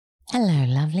Hello,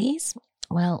 lovelies.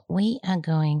 Well, we are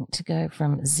going to go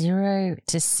from 0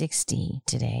 to 60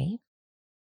 today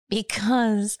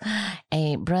because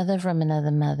a brother from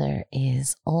another mother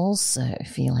is also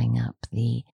feeling up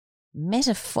the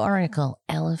metaphorical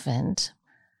elephant,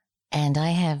 and I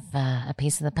have a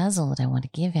piece of the puzzle that I want to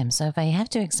give him. So if I have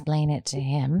to explain it to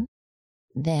him,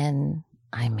 then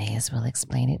I may as well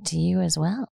explain it to you as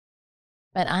well.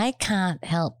 But I can't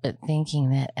help but thinking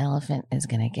that elephant is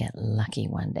going to get lucky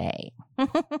one day.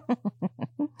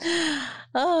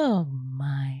 Oh,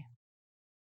 my.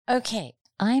 Okay,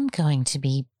 I'm going to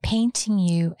be painting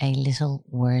you a little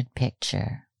word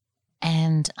picture,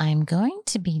 and I'm going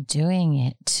to be doing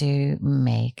it to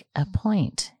make a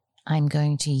point. I'm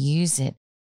going to use it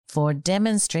for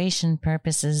demonstration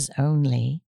purposes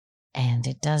only, and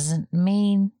it doesn't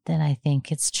mean that I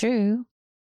think it's true,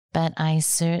 but I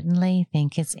certainly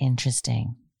think it's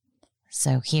interesting.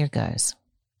 So here goes.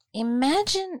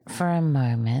 Imagine for a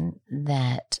moment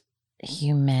that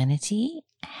humanity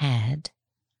had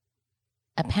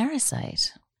a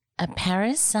parasite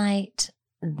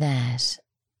that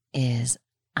is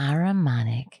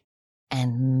Ahrimanic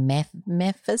and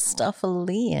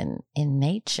Mephistophelian in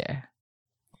nature.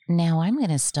 Now I'm going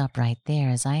to stop right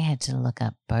there as I had to look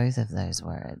up both of those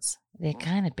words. They're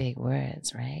kind of big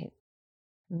words, right?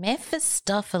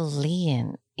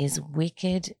 Mephistophelian is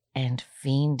wicked and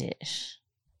fiendish,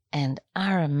 and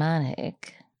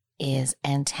Ahrimanic is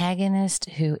antagonist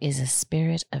who is a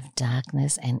spirit of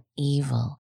darkness and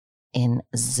evil in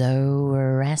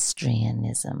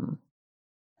Zoroastrianism.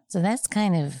 So that's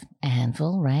kind of a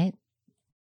handful, right?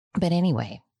 But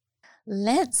anyway,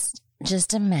 let's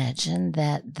just imagine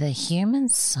that the human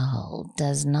soul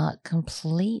does not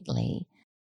completely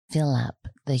fill up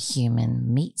the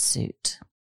human meat suit.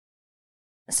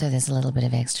 So there's a little bit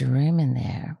of extra room in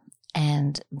there.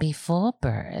 And before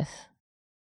birth,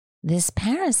 this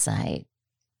parasite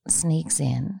sneaks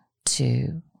in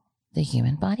to the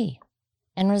human body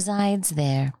and resides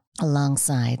there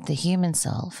alongside the human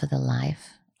soul for the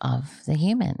life of the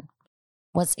human.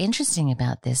 What's interesting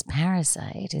about this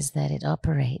parasite is that it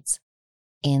operates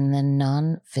in the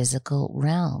non-physical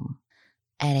realm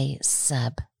at a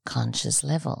subconscious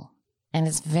level. And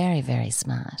it's very, very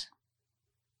smart.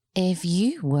 If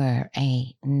you were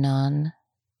a non-material,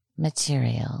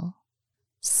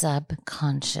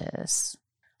 subconscious,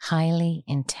 highly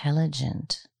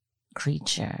intelligent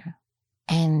creature,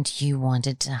 and you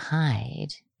wanted to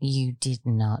hide, you did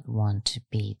not want to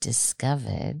be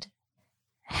discovered,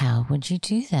 how would you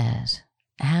do that?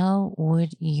 How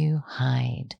would you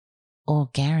hide, or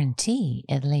guarantee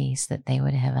at least that they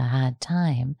would have a hard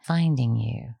time finding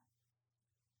you?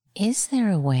 Is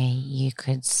there a way you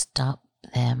could stop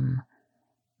them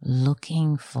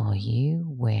looking for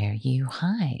you where you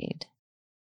hide?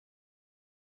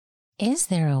 Is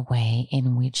there a way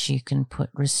in which you can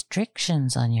put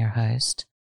restrictions on your host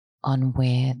on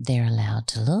where they're allowed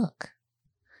to look?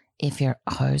 If your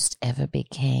host ever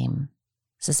became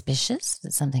suspicious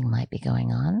that something might be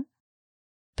going on,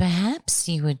 perhaps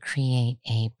you would create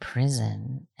a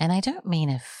prison, and I don't mean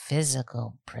a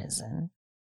physical prison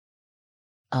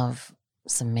of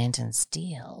cement and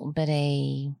steel, but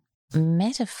a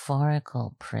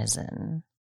metaphorical prison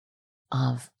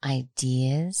of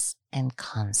ideas and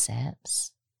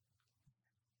concepts,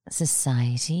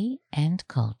 society and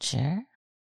culture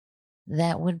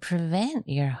that would prevent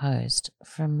your host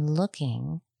from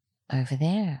looking over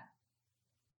there.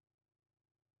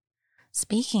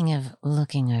 Speaking of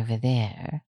looking over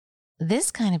there, this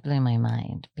kind of blew my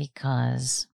mind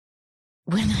because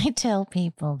when I tell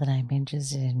people that I'm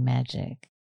interested in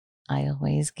magic, I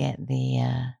always get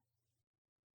the,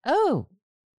 oh,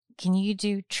 can you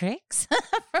do tricks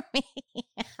for me?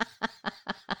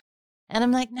 And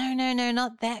I'm like, no,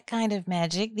 not that kind of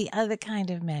magic, the other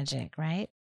kind of magic, right?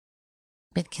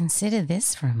 But consider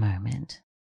this for a moment.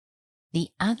 The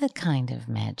other kind of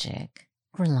magic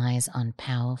relies on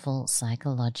powerful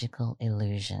psychological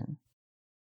illusion.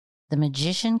 The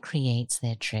magician creates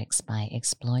their tricks by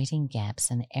exploiting gaps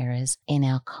and errors in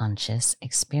our conscious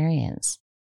experience.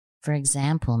 For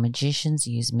example, magicians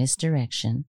use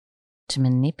misdirection to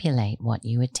manipulate what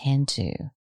you attend to,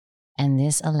 and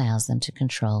this allows them to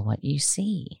control what you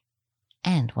see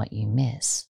and what you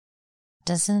miss.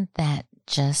 Doesn't that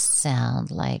just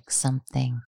sound like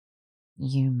something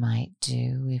you might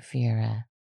do if you're a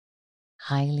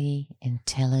highly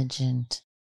intelligent,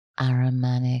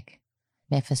 Ahrimanic,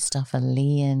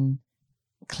 Mephistophelian,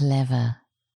 clever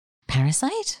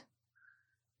parasite?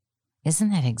 Isn't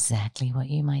that exactly what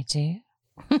you might do?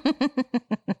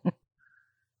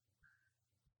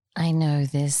 I know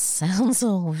this sounds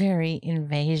all very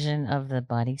invasion of the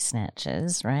body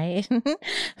snatchers, right?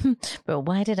 But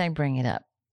why did I bring it up?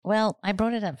 Well, I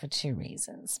brought it up for two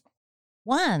reasons.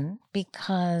 One,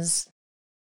 because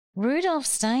Rudolf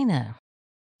Steiner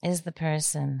is the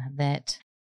person that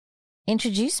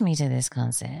introduced me to this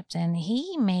concept, and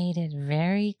he made it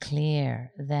very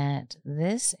clear that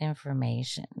this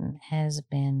information has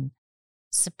been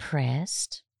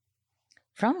suppressed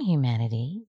from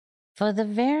humanity for the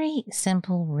very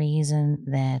simple reason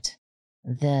that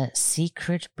the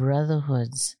secret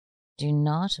brotherhoods do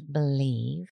not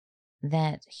believe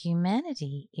that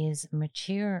humanity is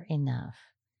mature enough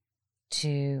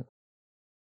to,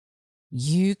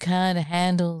 you can't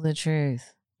handle the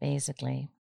truth, basically.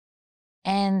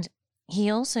 And he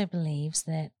also believes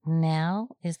that now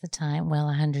is the time, well,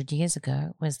 100 years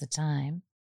ago was the time,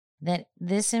 that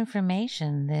this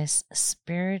information, this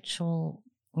spiritual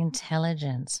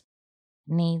intelligence,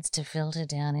 needs to filter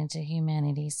down into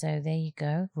humanity. So there you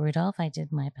go, Rudolph, I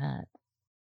did my part.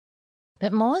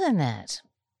 But more than that,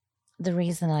 the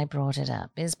reason I brought it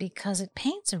up is because it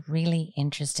paints a really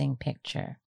interesting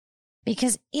picture.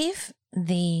 Because if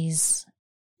these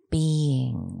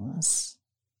beings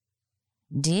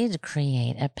did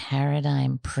create a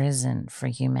paradigm prison for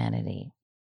humanity,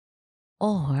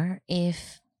 or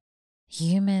if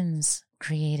humans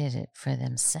created it for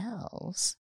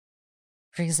themselves.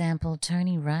 For example,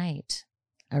 Tony Wright,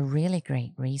 a really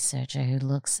great researcher who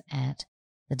looks at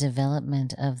the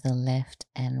development of the left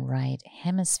and right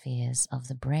hemispheres of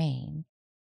the brain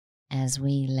as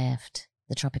we left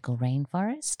the tropical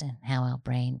rainforest and how our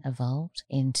brain evolved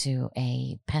into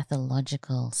a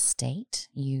pathological state.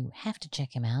 You have to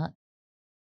check him out.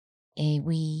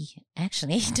 We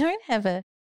actually don't have a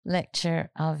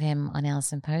lecture of him on our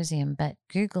symposium, but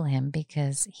Google him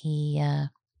because he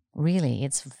really,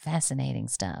 it's fascinating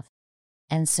stuff.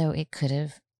 And so it could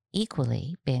have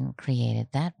equally been created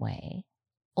that way.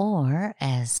 Or,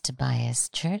 as Tobias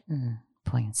Churton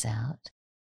points out,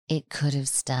 it could have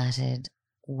started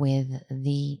with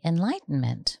the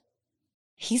Enlightenment.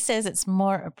 He says it's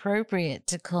more appropriate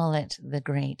to call it the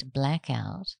Great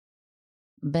Blackout,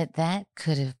 but that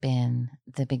could have been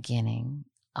the beginning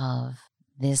of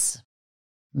this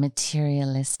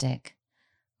materialistic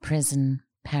prison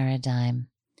paradigm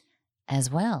as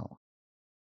well.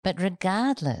 But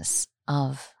regardless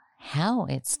of how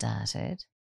it started,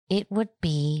 it would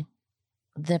be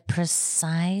the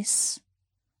precise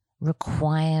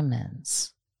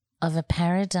requirements of a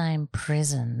paradigm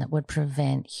prison that would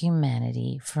prevent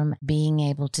humanity from being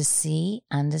able to see,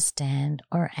 understand,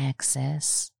 or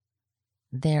access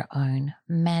their own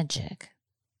magic.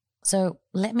 So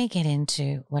let me get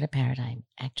into what a paradigm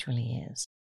actually is.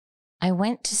 I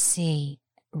went to see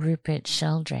Rupert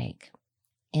Sheldrake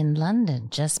in London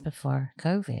just before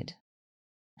COVID,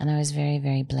 and I was very,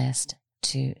 very blessed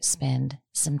to spend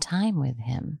some time with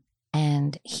him.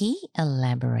 And he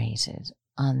elaborated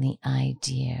on the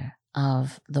idea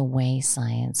of the way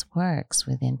science works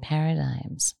within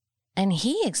paradigms. And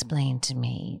he explained to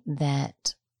me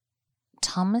that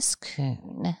Thomas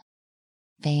Kuhn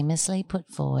famously put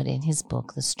forward in his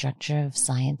book, The Structure of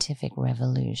Scientific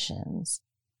Revolutions,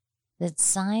 that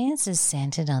science is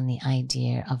centered on the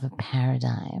idea of a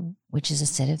paradigm, which is a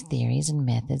set of theories and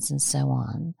methods and so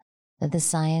on, that the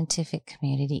scientific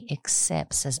community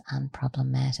accepts as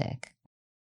unproblematic.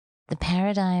 The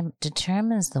paradigm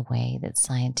determines the way that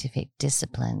scientific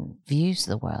discipline views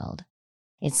the world.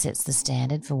 It sets the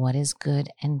standard for what is good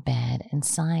and bad in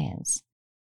science.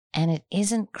 And it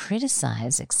isn't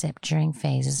criticized except during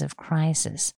phases of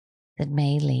crisis that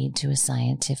may lead to a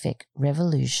scientific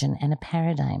revolution and a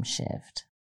paradigm shift.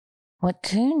 What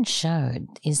Kuhn showed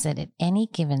is that at any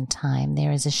given time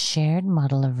there is a shared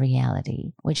model of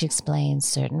reality which explains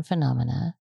certain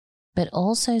phenomena, but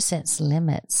also sets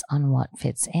limits on what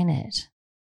fits in it.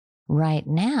 Right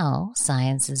now,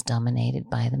 science is dominated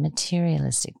by the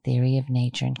materialistic theory of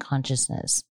nature and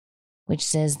consciousness, which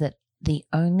says that the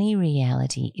only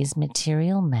reality is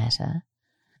material matter.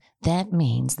 That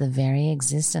means the very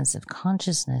existence of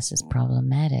consciousness is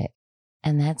problematic,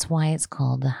 and that's why it's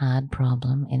called the hard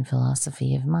problem in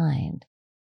philosophy of mind.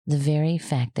 The very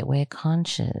fact that we're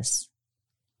conscious,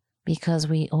 because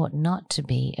we ought not to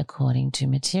be according to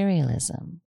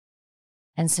materialism.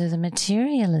 And so the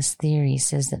materialist theory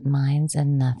says that minds are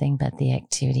nothing but the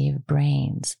activity of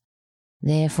brains.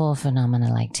 Therefore,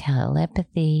 phenomena like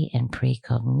telepathy and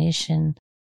precognition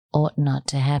ought not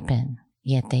to happen,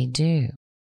 yet they do.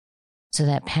 So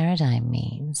that paradigm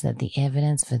means that the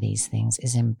evidence for these things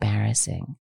is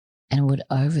embarrassing and would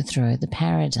overthrow the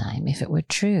paradigm if it were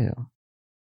true.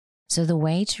 So the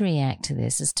way to react to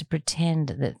this is to pretend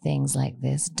that things like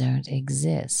this don't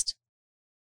exist.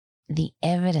 The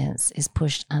evidence is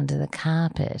pushed under the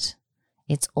carpet.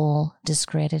 It's all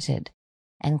discredited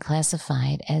and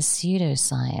classified as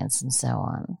pseudoscience and so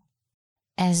on.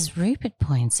 As Rupert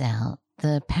points out,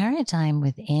 the paradigm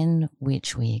within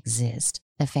which we exist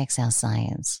affects our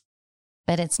science.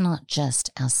 But it's not just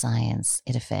our science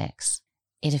it affects.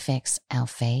 It affects our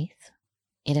faith.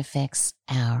 It affects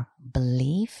our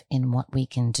belief in what we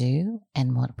can do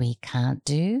and what we can't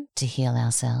do to heal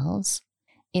ourselves.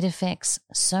 It affects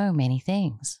so many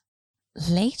things.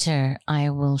 Later, I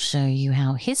will show you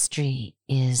how history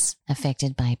is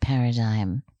affected by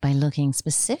paradigm by looking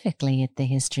specifically at the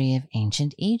history of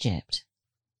ancient Egypt.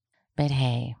 But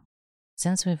hey,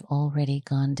 since we've already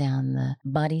gone down the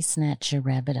body snatcher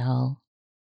rabbit hole,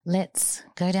 let's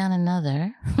go down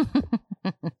another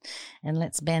and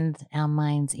let's bend our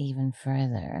minds even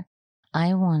further.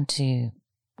 I want to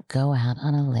go out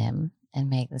on a limb and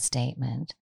make the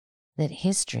statement that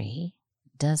history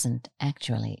doesn't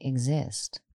actually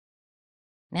exist.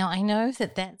 Now, I know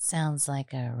that that sounds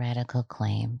like a radical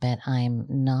claim, but I'm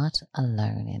not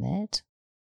alone in it.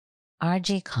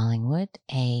 R.G. Collingwood,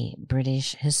 a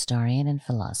British historian and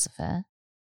philosopher,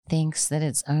 thinks that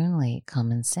it's only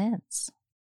common sense.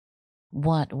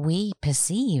 What we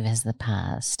perceive as the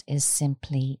past is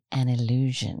simply an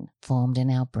illusion formed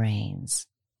in our brains.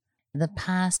 The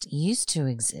past used to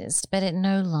exist, but it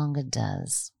no longer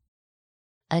does.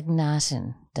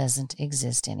 Akhenaten doesn't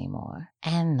exist anymore,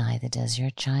 and neither does your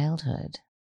childhood.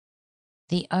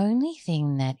 The only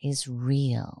thing that is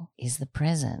real is the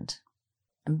present.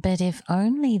 But if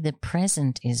only the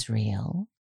present is real,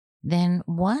 then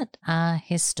what are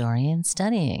historians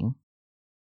studying?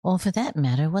 Or for that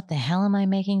matter, what the hell am I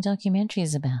making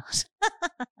documentaries about?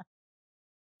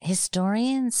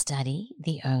 Historians study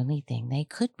the only thing they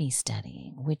could be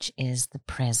studying, which is the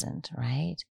present,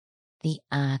 right? The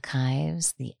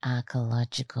archives, the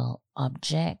archaeological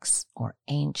objects or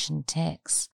ancient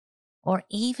texts, or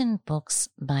even books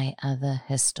by other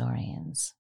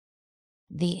historians.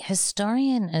 The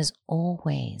historian is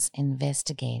always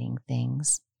investigating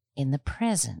things in the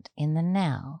present, in the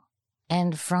now.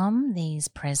 And from these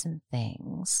present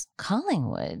things,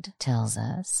 Collingwood tells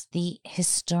us the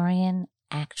historian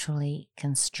actually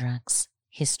constructs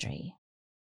history.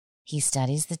 He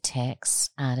studies the texts,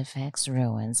 artifacts,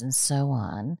 ruins, and so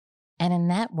on, and in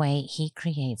that way he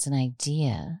creates an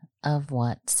idea of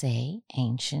what, say,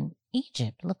 ancient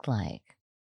Egypt looked like.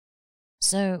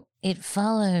 So it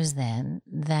follows then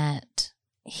that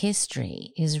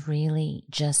history is really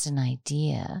just an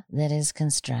idea that is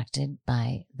constructed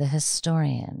by the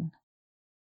historian.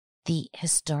 The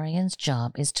historian's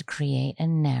job is to create a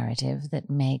narrative that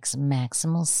makes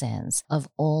maximal sense of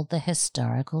all the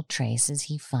historical traces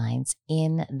he finds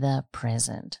in the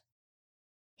present.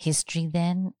 History,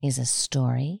 then, is a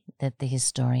story that the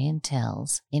historian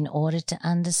tells in order to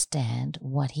understand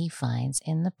what he finds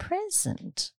in the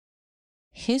present.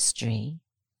 History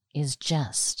is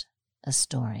just a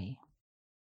story.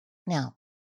 Now,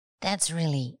 that's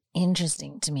really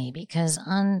interesting to me because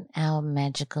on our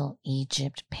Magical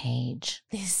Egypt page,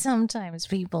 there's sometimes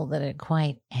people that are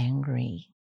quite angry.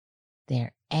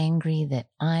 They're angry that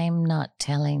I'm not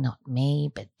telling, not me,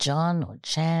 but John or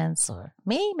Chance or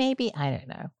me, maybe, I don't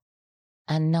know,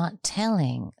 are not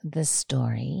telling the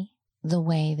story the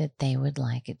way that they would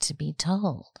like it to be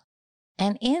told.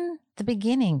 And in the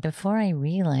beginning, before I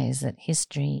realized that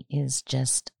history is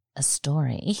just a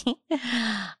story,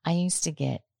 I used to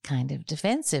get kind of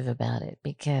defensive about it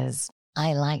because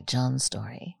I liked John's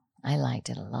story. I liked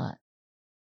it a lot.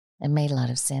 It made a lot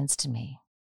of sense to me.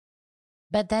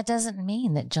 But that doesn't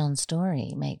mean that John's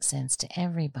story makes sense to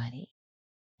everybody.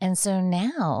 And so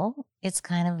now it's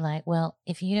kind of like, well,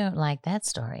 if you don't like that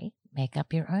story, make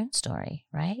up your own story,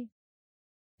 right?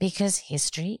 Because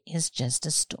history is just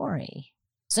a story.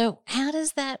 So how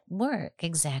does that work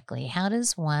exactly? How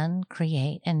does one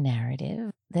create a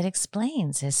narrative that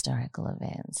explains historical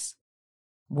events?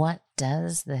 What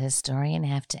does the historian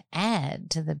have to add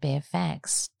to the bare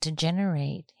facts to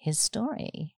generate his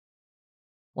story?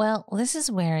 Well, this is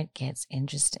where it gets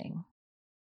interesting.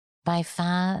 By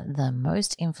far the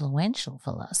most influential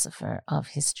philosopher of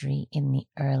history in the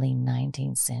early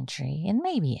 19th century, and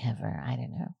maybe ever, I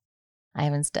don't know, I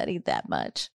haven't studied that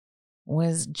much,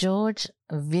 was George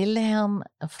Wilhelm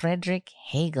Friedrich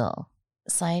Hegel.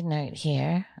 Side note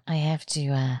here, I have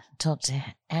to talk to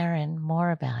Aaron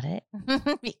more about it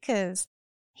because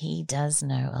he does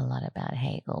know a lot about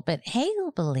Hegel. But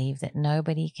Hegel believed that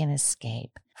nobody can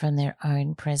escape from their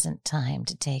own present time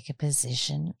to take a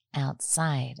position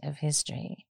outside of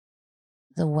history.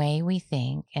 The way we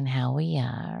think and how we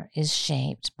are is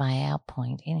shaped by our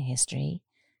point in history,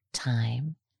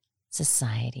 time,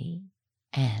 society,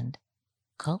 and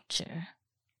culture.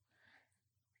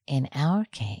 In our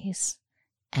case,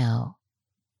 our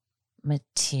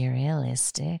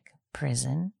materialistic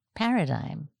prison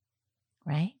paradigm,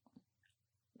 right?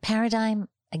 Paradigm,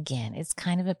 again, it's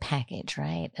kind of a package,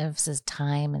 right, of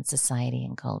time and society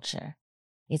and culture.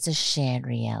 It's a shared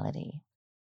reality.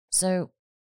 So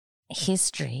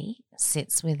history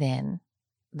sits within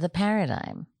the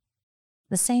paradigm.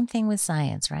 The same thing with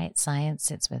science, right? Science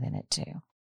sits within it too.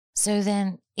 So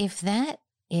then, if that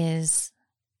is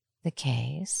the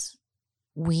case,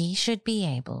 we should be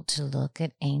able to look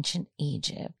at ancient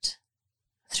Egypt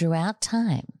throughout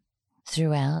time,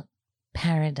 throughout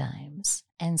paradigms,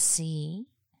 and see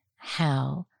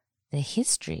how the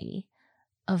history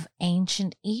of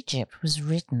ancient Egypt was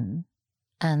written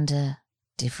under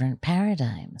different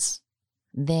paradigms,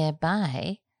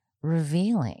 thereby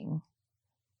revealing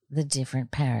the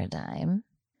different paradigm,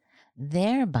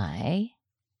 thereby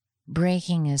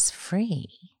breaking us free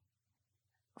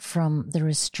from the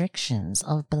restrictions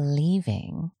of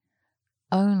believing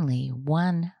only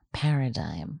one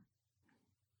paradigm.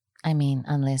 I mean,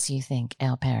 unless you think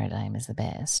our paradigm is the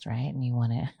best, right? And you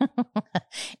want to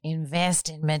invest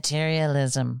in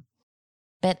materialism.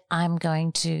 But I'm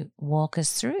going to walk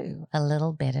us through a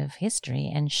little bit of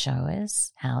history and show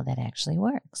us how that actually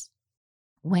works.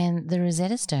 When the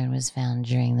Rosetta Stone was found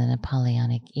during the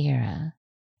Napoleonic era,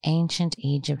 ancient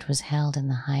Egypt was held in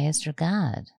the highest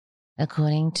regard.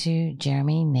 According to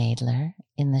Jeremy Nadler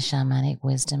in the Shamanic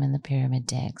Wisdom in the Pyramid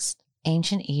Text,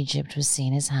 ancient Egypt was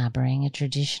seen as harboring a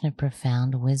tradition of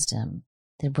profound wisdom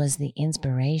that was the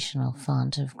inspirational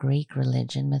font of Greek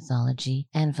religion, mythology,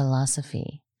 and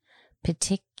philosophy,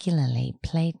 particularly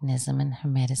Platonism and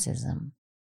Hermeticism.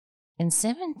 In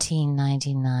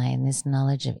 1799, this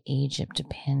knowledge of Egypt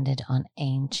depended on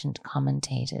ancient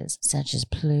commentators such as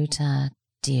Plutarch,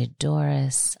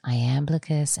 Diodorus,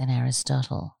 Iamblichus, and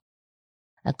Aristotle.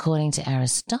 According to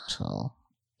Aristotle,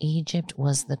 Egypt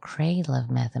was the cradle of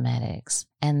mathematics,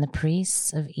 and the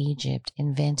priests of Egypt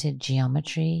invented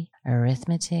geometry,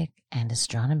 arithmetic, and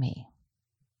astronomy.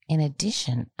 In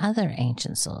addition, other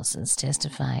ancient sources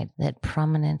testified that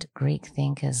prominent Greek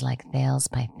thinkers like Thales,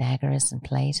 Pythagoras, and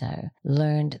Plato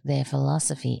learned their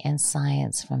philosophy and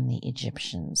science from the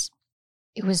Egyptians.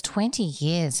 It was 20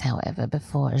 years, however,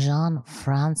 before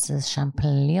Jean-Francis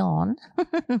Champollion,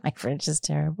 my French is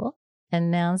terrible,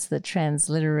 announced the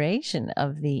transliteration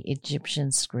of the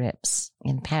Egyptian scripts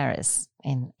in Paris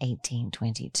in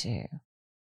 1822.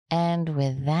 And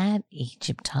with that,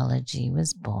 Egyptology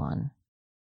was born.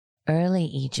 Early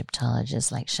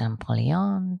Egyptologists like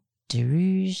Champollion,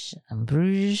 Deruge, and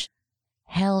Bruges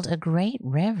held a great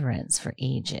reverence for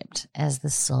Egypt as the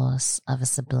source of a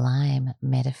sublime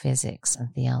metaphysics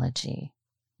and theology.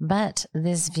 But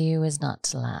this was not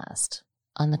to last.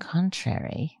 On the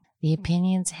contrary, the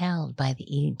opinions held by the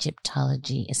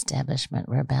Egyptology establishment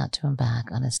were about to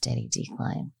embark on a steady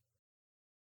decline.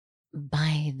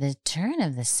 By the turn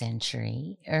of the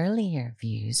century, earlier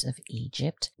views of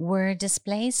Egypt were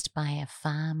displaced by a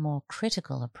far more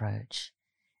critical approach,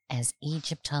 as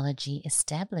Egyptology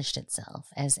established itself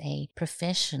as a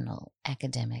professional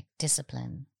academic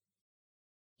discipline.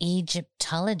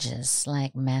 Egyptologists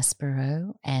like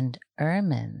Maspero and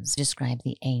Ermans describe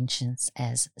the ancients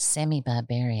as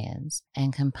semi-barbarians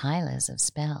and compilers of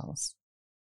spells.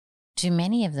 To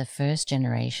many of the first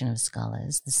generation of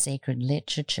scholars, the sacred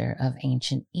literature of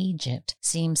ancient Egypt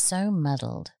seems so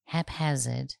muddled,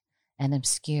 haphazard, and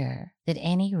obscure that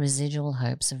any residual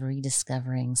hopes of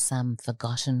rediscovering some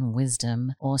forgotten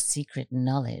wisdom or secret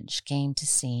knowledge came to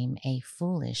seem a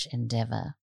foolish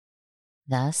endeavor.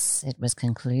 Thus, it was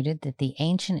concluded that the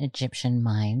ancient Egyptian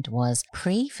mind was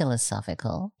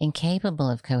pre-philosophical, incapable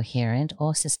of coherent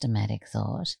or systematic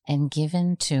thought, and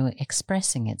given to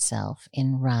expressing itself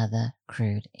in rather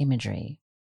crude imagery.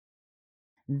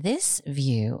 This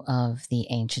view of the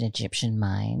ancient Egyptian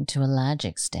mind, to a large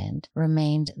extent,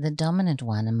 remained the dominant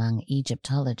one among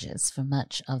Egyptologists for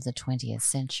much of the 20th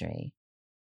century.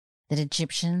 That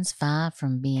Egyptians, far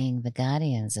from being the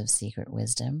guardians of secret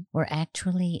wisdom, were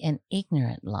actually an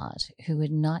ignorant lot who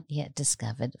had not yet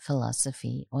discovered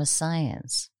philosophy or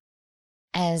science.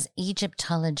 As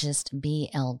Egyptologist B.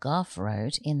 L. Goff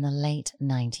wrote in the late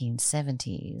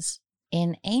 1970s,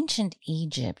 in ancient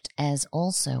Egypt, as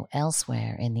also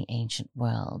elsewhere in the ancient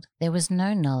world, there was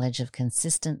no knowledge of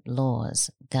consistent laws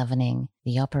governing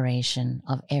the operation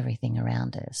of everything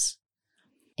around us.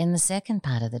 In the second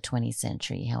part of the 20th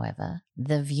century, however,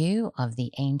 the view of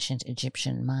the ancient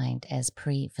Egyptian mind as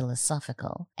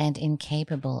pre-philosophical and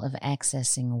incapable of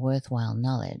accessing worthwhile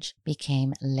knowledge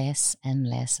became less and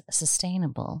less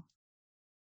sustainable.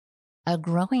 A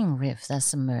growing rift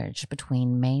thus emerged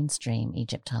between mainstream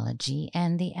Egyptology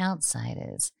and the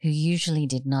outsiders, who usually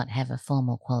did not have a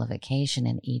formal qualification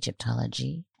in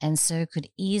Egyptology and so could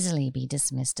easily be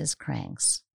dismissed as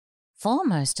cranks.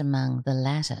 Foremost among the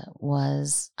latter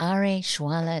was Are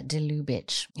Shwala de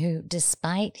Lubitsch, who,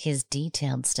 despite his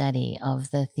detailed study of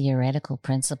the theoretical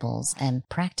principles and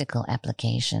practical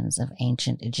applications of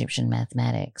ancient Egyptian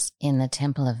mathematics in the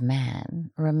Temple of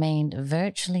Man, remained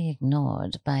virtually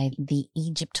ignored by the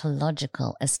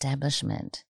Egyptological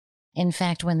establishment. In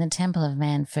fact, when the Temple of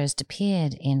Man first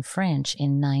appeared in French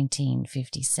in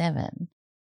 1957,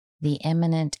 the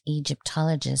eminent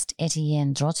Egyptologist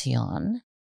Etienne Droution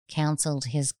counseled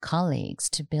his colleagues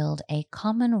to build a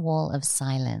common wall of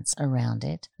silence around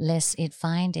it, lest it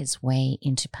find its way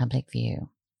into public view.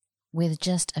 With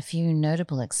just a few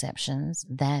notable exceptions,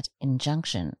 that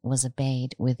injunction was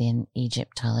obeyed within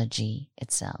Egyptology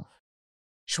itself.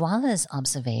 Shwala's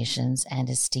observations and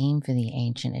esteem for the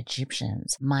ancient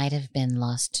Egyptians might have been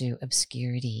lost to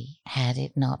obscurity had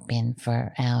it not been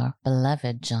for our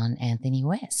beloved John Anthony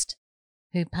West,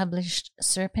 who published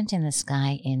Serpent in the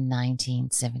Sky in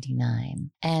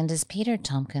 1979. And as Peter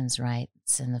Tompkins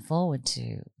writes in the foreword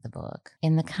to the book,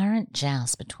 in the current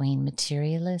joust between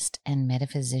materialist and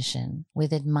metaphysician,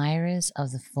 with admirers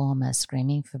of the former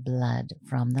screaming for blood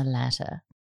from the latter,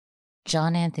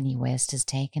 John Anthony West has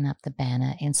taken up the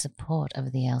banner in support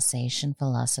of the Alsatian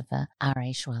philosopher Are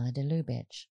Shwala de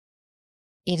Lubitsch.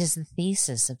 It is the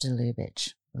thesis of de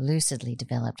Lubitsch, lucidly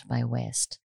developed by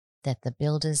West, that the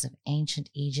builders of ancient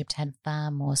Egypt had far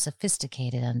more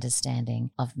sophisticated understanding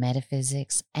of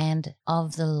metaphysics and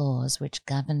of the laws which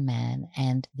govern man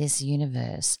and this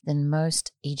universe than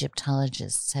most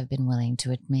Egyptologists have been willing to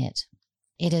admit.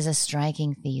 It is a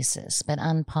striking thesis, but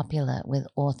unpopular with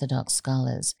orthodox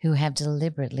scholars who have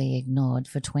deliberately ignored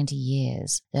for 20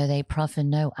 years, though they proffer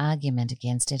no argument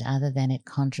against it other than it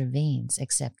contravenes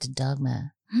accepted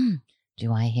dogma.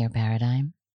 Do I hear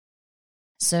paradigm?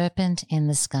 Serpent in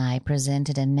the Sky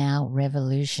presented a now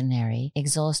revolutionary,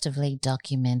 exhaustively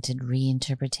documented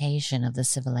reinterpretation of the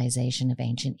civilization of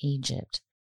ancient Egypt.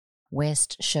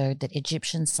 West showed that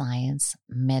Egyptian science,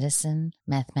 medicine,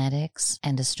 mathematics,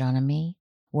 and astronomy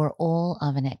were all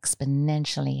of an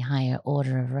exponentially higher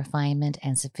order of refinement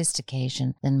and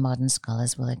sophistication than modern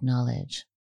scholars will acknowledge.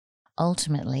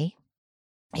 Ultimately,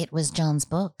 it was John's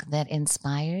book that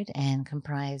inspired and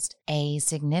comprised a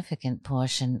significant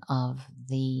portion of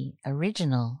the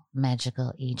original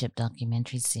Magical Egypt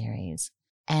documentary series.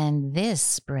 And this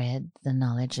spread the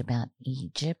knowledge about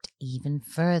Egypt even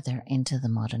further into the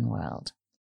modern world.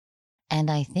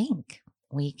 And I think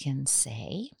we can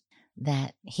say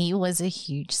that he was a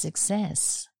huge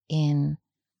success in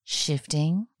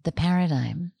shifting the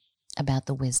paradigm about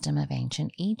the wisdom of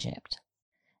ancient Egypt.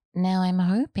 Now, I'm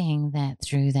hoping that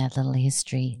through that little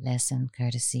history lesson,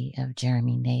 courtesy of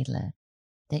Jeremy Nadler,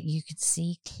 that you could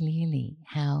see clearly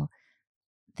how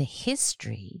the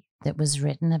history that was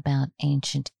written about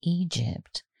ancient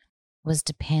Egypt was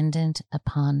dependent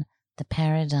upon the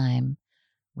paradigm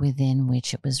within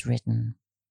which it was written.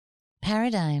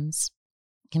 Paradigms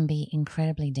can be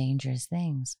incredibly dangerous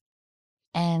things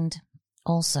and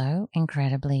also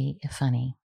incredibly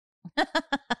funny.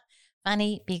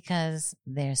 Funny because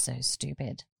they're so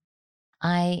stupid.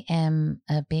 I am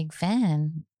a big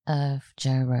fan of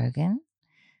Joe Rogan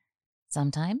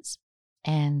sometimes,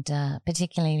 and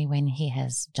particularly when he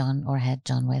has had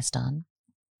John West on.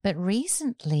 But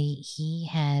recently he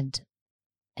had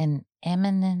an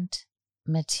eminent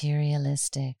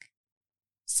materialistic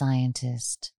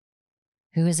scientist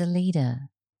who is a leader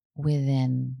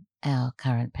within our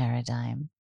current paradigm.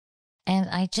 And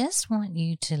I just want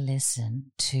you to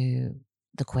listen to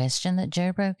the question that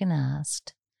Joe Rogan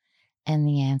asked and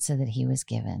the answer that he was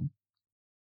given.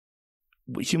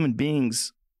 Human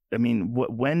beings, I mean,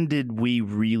 when did we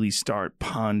really start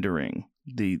pondering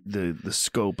the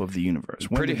scope of the universe?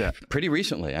 Pretty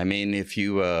recently. I mean, if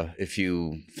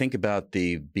you think about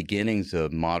the beginnings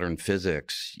of modern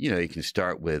physics, you can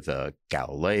start with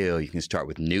Galileo, you can start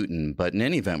with Newton, but in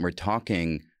any event, we're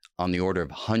talking on the order of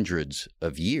hundreds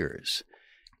of years.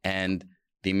 And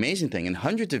the amazing thing, in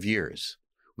hundreds of years,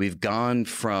 we've gone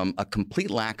from a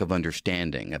complete lack of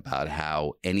understanding about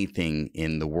how anything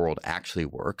in the world actually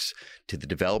works to the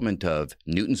development of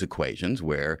Newton's equations,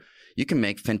 where you can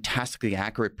make fantastically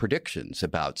accurate predictions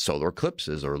about solar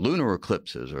eclipses or lunar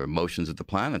eclipses or motions of the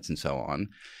planets and so on.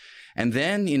 And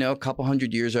then, a couple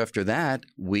hundred years after that,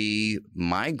 we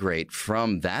migrate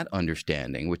from that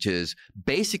understanding, which is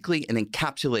basically an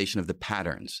encapsulation of the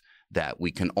patterns that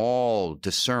we can all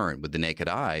discern with the naked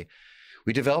eye.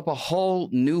 We develop a whole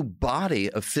new body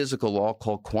of physical law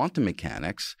called quantum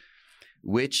mechanics,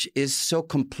 which is so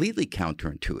completely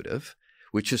counterintuitive,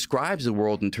 which describes the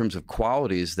world in terms of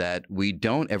qualities that we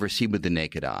don't ever see with the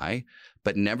naked eye,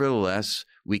 but nevertheless,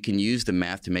 we can use the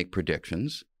math to make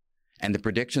predictions, and the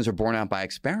predictions are borne out by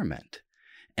experiment.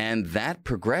 And that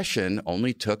progression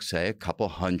only took, say, a couple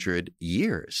hundred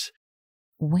years.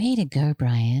 Way to go,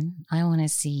 Brian. I want to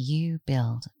see you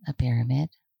build a pyramid.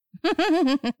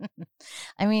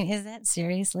 I mean, is that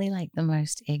seriously like the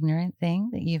most ignorant thing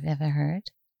that you've ever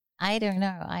heard? I don't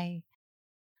know.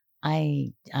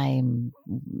 I'm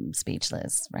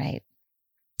speechless, right?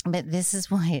 But this is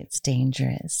why it's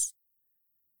dangerous.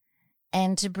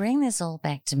 And to bring this all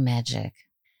back to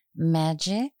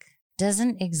magic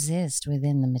doesn't exist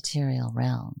within the material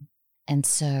realm. And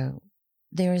so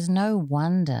there is no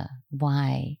wonder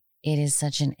why it is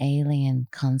such an alien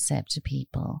concept to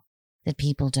people, that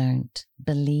people don't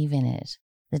believe in it,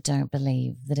 that don't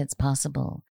believe that it's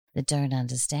possible, that don't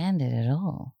understand it at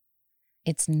all.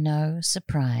 It's no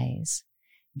surprise,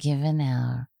 given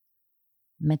our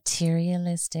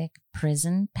materialistic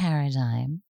prison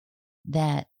paradigm,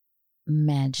 that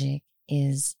magic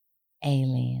is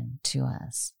alien to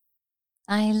us.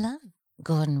 I love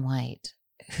Gordon White,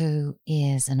 who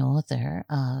is an author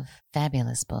of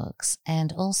fabulous books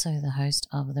and also the host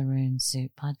of the Rune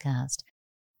Suit podcast.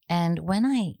 And when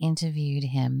I interviewed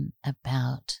him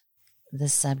about the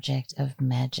subject of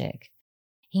magic,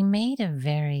 he made a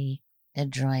very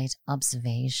adroit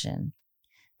observation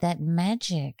that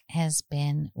magic has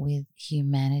been with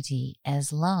humanity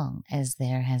as long as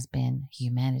there has been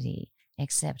humanity,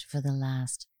 except for the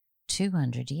last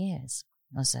 200 years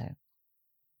or so.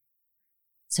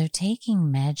 So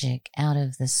taking magic out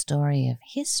of the story of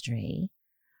history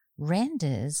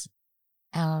renders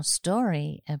our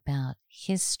story about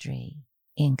history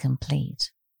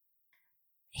incomplete.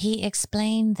 He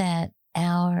explained that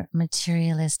our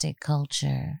materialistic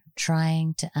culture,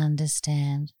 trying to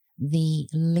understand the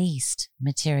least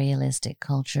materialistic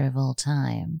culture of all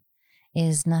time,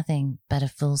 is nothing but a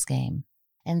fool's game.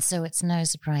 And so it's no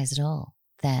surprise at all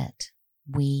that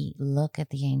we look at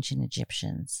the ancient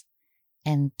Egyptians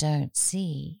and don't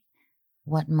see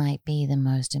what might be the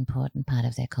most important part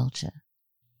of their culture.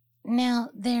 Now,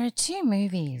 there are two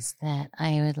movies that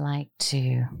I would like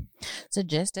to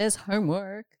suggest as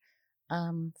homework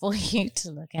for you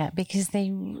to look at, because they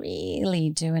really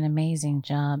do an amazing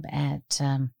job at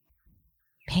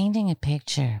painting a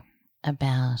picture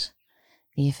about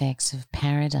the effects of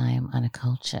paradigm on a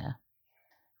culture.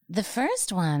 The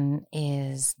first one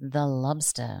is The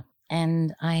Lobster,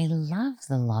 and I love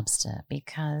The Lobster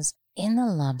because in The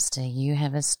Lobster you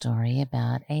have a story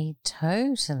about a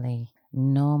totally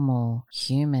normal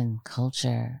human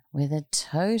culture with a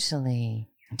totally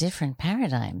different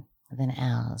paradigm than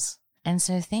ours. And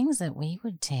so things that we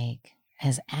would take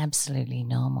as absolutely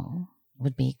normal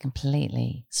would be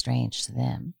completely strange to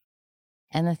them.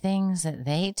 And the things that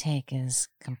they take as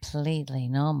completely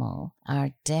normal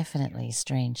are definitely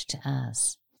strange to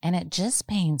us. And it just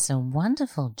paints a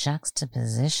wonderful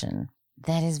juxtaposition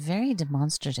that is very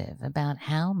demonstrative about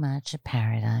how much a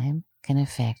paradigm can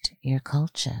affect your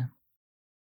culture.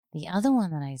 The other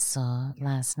one that I saw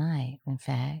last night, in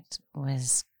fact,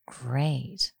 was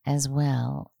great as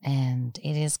well, and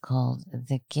it is called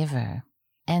The Giver.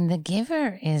 And The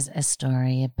Giver is a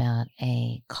story about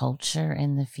a culture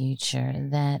in the future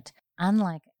that,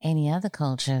 unlike any other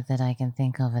culture that I can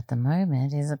think of at the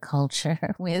moment, is a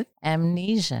culture with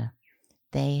amnesia.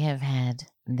 They have had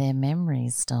their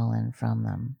memories stolen from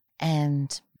them.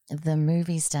 And the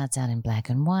movie starts out in black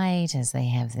and white as they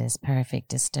have this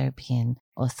perfect dystopian,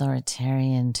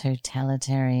 authoritarian,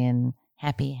 totalitarian,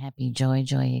 happy,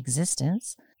 joy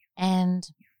existence. And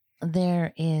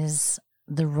there is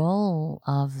the role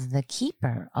of the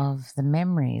keeper of the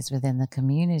memories within the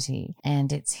community,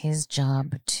 and it's his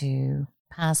job to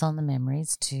pass on the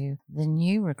memories to the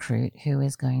new recruit who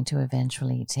is going to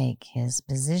eventually take his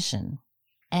position.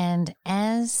 And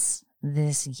as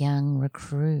this young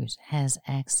recruit has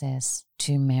access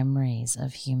to memories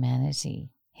of humanity,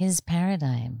 his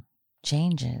paradigm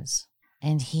changes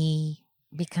and he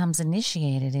becomes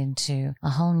initiated into a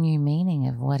whole new meaning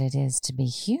of what it is to be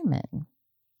human.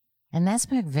 And that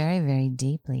spoke very, very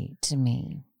deeply to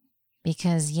me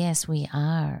because, yes, we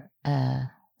are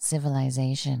a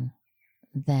civilization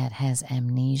that has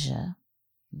amnesia,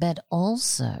 but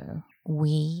also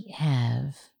we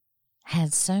have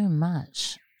had so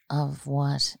much of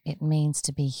what it means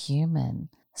to be human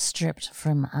stripped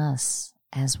from us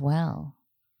as well.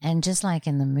 And just like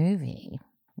in the movie,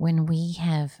 when we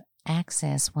have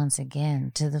access once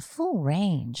again to the full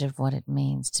range of what it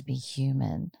means to be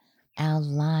human, our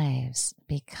lives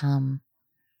become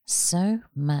so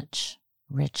much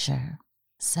richer.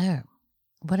 So,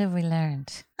 what have we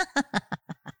learned?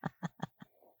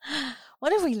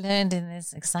 What have we learned in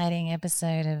this exciting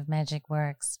episode of Magic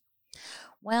Works?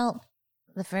 Well,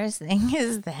 the first thing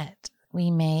is that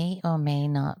we may or may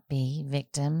not be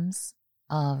victims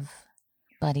of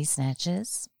body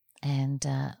snatchers. And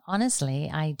honestly,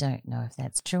 I don't know if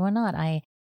that's true or not. I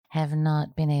have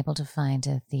not been able to find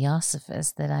a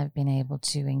theosophist that I've been able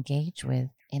to engage with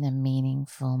in a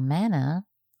meaningful manner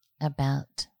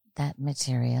about that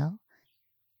material.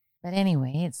 But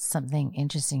anyway, it's something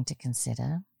interesting to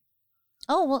consider.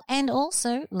 Oh, well, and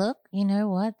also, look, you know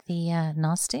what? The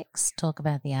Gnostics talk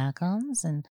about the archons,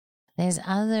 and there's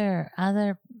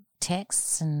other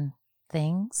texts and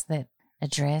things that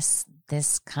address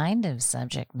this kind of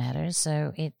subject matter,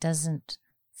 so it doesn't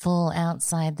fall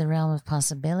outside the realm of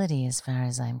possibility as far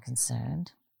as I'm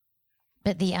concerned.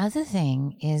 But the other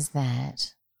thing is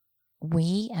that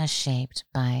we are shaped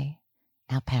by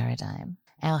our paradigm.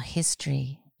 Our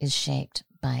history is shaped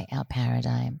by our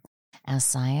paradigm. Our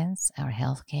science, our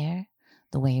healthcare,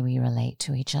 the way we relate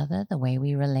to each other, the way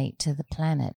we relate to the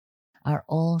planet are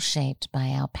all shaped by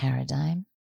our paradigm.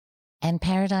 And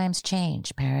paradigms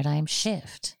change, paradigms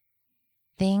shift.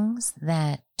 Things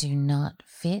that do not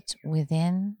fit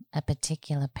within a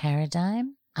particular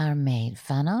paradigm are made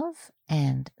fun of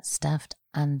and stuffed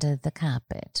under the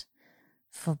carpet,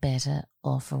 for better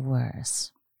or for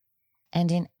worse.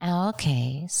 And in our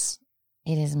case,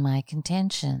 it is my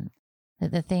contention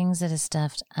that the things that are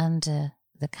stuffed under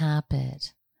the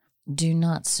carpet do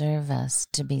not serve us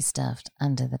to be stuffed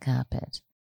under the carpet.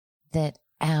 That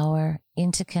our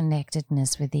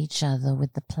interconnectedness with each other,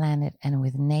 with the planet, and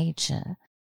with nature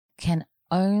can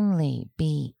only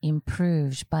be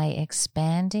improved by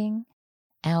expanding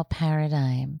our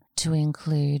paradigm to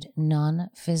include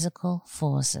non-physical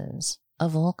forces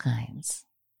of all kinds,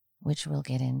 which we'll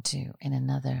get into in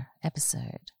another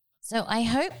episode. So I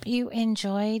hope you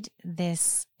enjoyed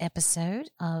this episode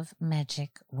of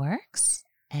Magic Works,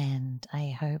 and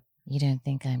I hope you don't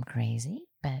think I'm crazy,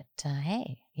 but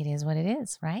hey, it is what it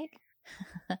is, right?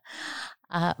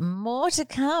 More to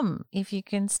come if you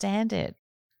can stand it.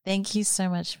 Thank you so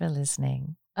much for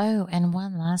listening. Oh, and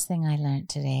one last thing I learned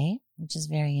today, which is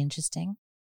very interesting.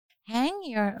 Hang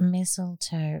your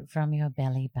mistletoe from your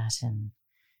belly button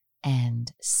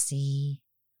and see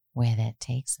where that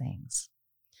takes things.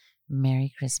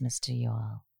 Merry Christmas to you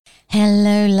all.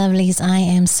 Hello, lovelies. I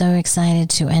am so excited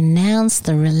to announce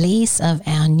the release of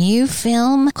our new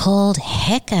film called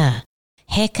Heka.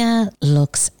 Heka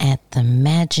looks at the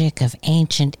magic of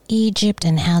ancient Egypt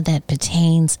and how that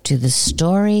pertains to the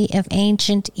story of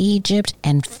ancient Egypt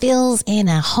and fills in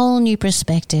a whole new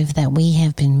perspective that we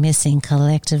have been missing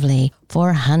collectively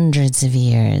for hundreds of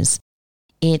years.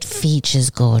 It features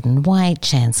Gordon White,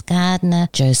 Chance Gardner,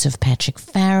 Joseph Patrick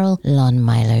Farrell, Lon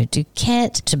Milo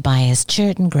Duquette, Tobias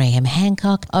Churton, Graham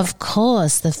Hancock, of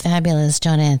course, the fabulous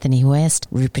John Anthony West,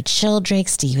 Rupert Sheldrake,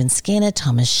 Stephen Skinner,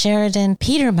 Thomas Sheridan,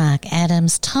 Peter Mark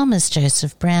Adams, Thomas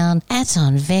Joseph Brown,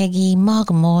 Aton Veggie,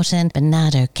 Mog Morton,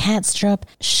 Bernardo Katztrup,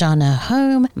 Shona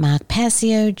Holm, Mark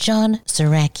Passio, John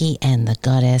Saraki, and the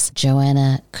goddess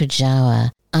Joanna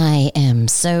Kujawa. I am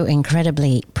so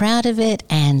incredibly proud of it,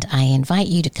 and I invite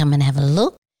you to come and have a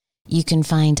look. You can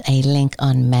find a link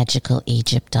on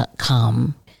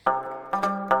magicalegypt.com.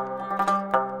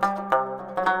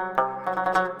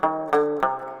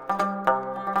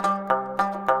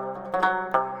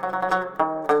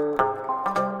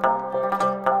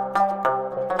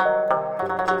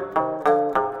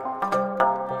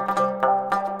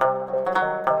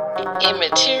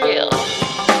 Immaterial.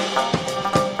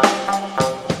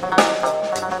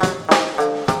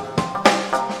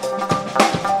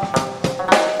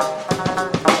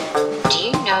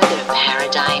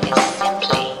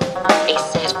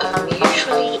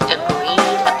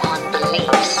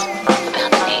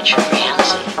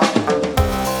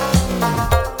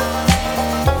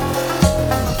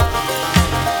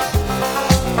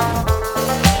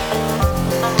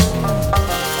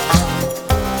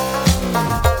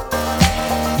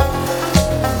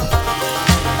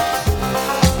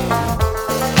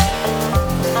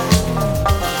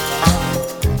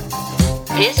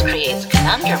 This creates a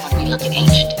conundrum when we look at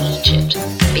ancient Egypt,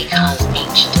 because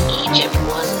ancient Egypt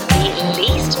was the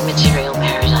least material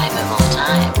paradigm of all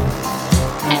time.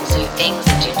 And so things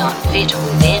that do not fit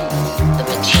within the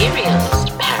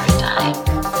materialist paradigm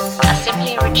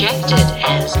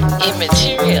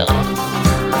immaterial.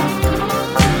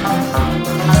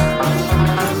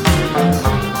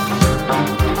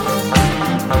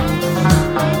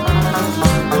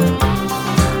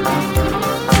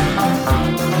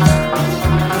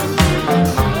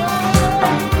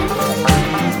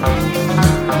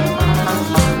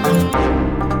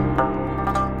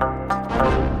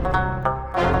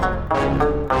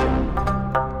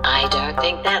 I don't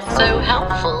think that's so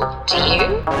helpful, do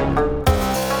you?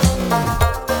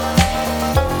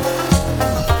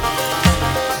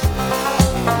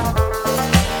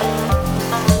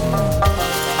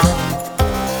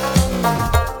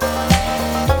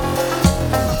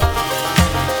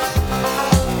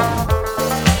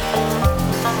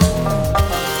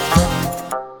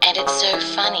 And it's so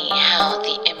funny how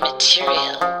the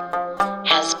immaterial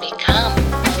has become,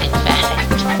 in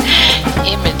fact,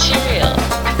 immaterial.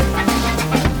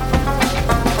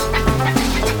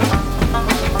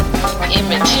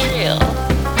 Immaterial.